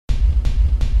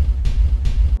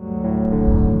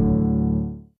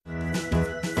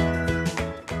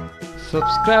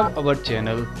Subscribe our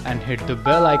channel and hit the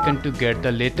bell icon to get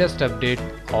the latest update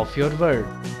of your world.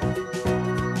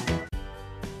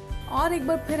 और एक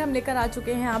बार फिर हम लेकर आ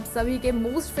चुके हैं आप सभी के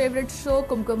most favourite show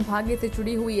Kumkum Bhagya से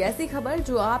जुड़ी हुई ऐसी खबर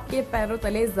जो आपके पैरों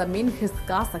तले जमीन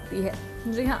खिसका सकती है।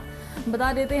 जी हाँ,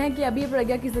 बता देते हैं कि अभी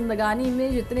प्रज्ञा की जिंदगानी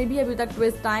में जितने भी अभी तक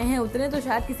ट्विस्ट आए हैं उतने तो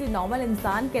शायद किसी नॉर्मल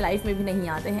इंसान के लाइफ में भी नहीं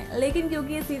आते हैं, लेकिन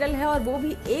क्योंकि ये सीरियल है और वो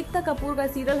भी एकता कपूर का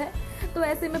सीरियल है, तो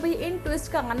ऐसे में भाई इन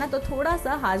ट्विस्ट का आना तो थोड़ा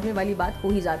सा हाजमे वाली बात हो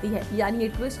ही जाती है, यानी ये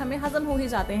ट्विस्ट हमें हजम हो ही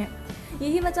जाते हैं।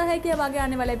 यही वजह है कि अब आगे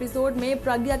आने वाले एपिसोड में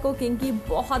प्रज्ञा को किंग की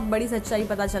बहुत बड़ी सच्चाई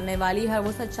पता चलने वाली है।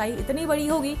 वो सच्चाई इतनी बड़ी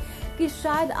होगी कि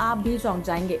शायद आप भी चौंक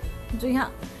जाएंगे। जी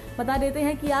हाँ, बता देते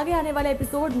हैं कि आगे आने वाले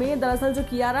एपिसोड में दरअसल जो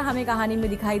कियारा हमें कहानी में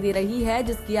दिखाई दे रही है,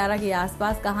 जिस कियारा के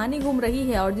आसपास कहानी घूम रही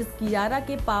है और जिस कियारा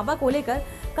के पापा को लेकर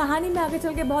कहानी में आगे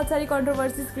चल के बहुत सारी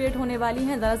कंट्रोवर्सीज क्रिएट होने वाली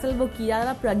हैं, दरअसल वो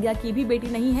कियारा प्रज्ञा की भी बेटी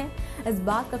नहीं है। इस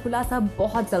बात का खुलासा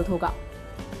बहुत जल्द होगा।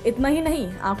 इतना ही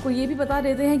नहीं, आपको ये भी बता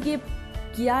देते हैं कि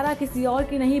कियारा किसी और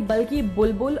की नहीं बल्कि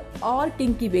बुलबुल और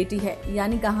किंग की बेटी है,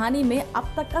 यानी कहानी में अब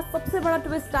तक का सबसे बड़ा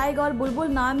ट्विस्ट आएगा और बुलबुल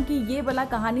नाम की ये वाला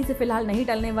कहानी से फिलहाल नहीं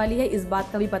टलने वाली है। इस बात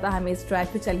का भी पता हमें इस ट्रैक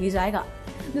पे चल ही जाएगा,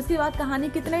 जिसके बाद कहानी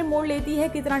कितने मोड़ लेती है,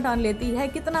 कितना टर्न लेती है,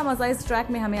 कितना मजा इस ट्रैक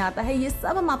में हमें आता है, ये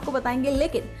सब हम आपको बताएंगे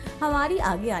लेकिन हमारी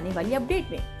आगे आने वाली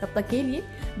अपडेट में। तब तक के लिए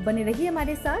बने रहिए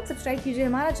हमारे साथ, सब्सक्राइब कीजिए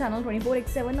हमारा channel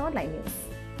 24/7 online news.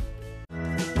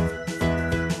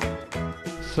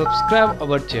 Subscribe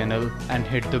our channel and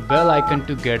hit the bell icon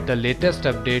to get the latest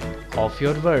update of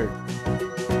your world.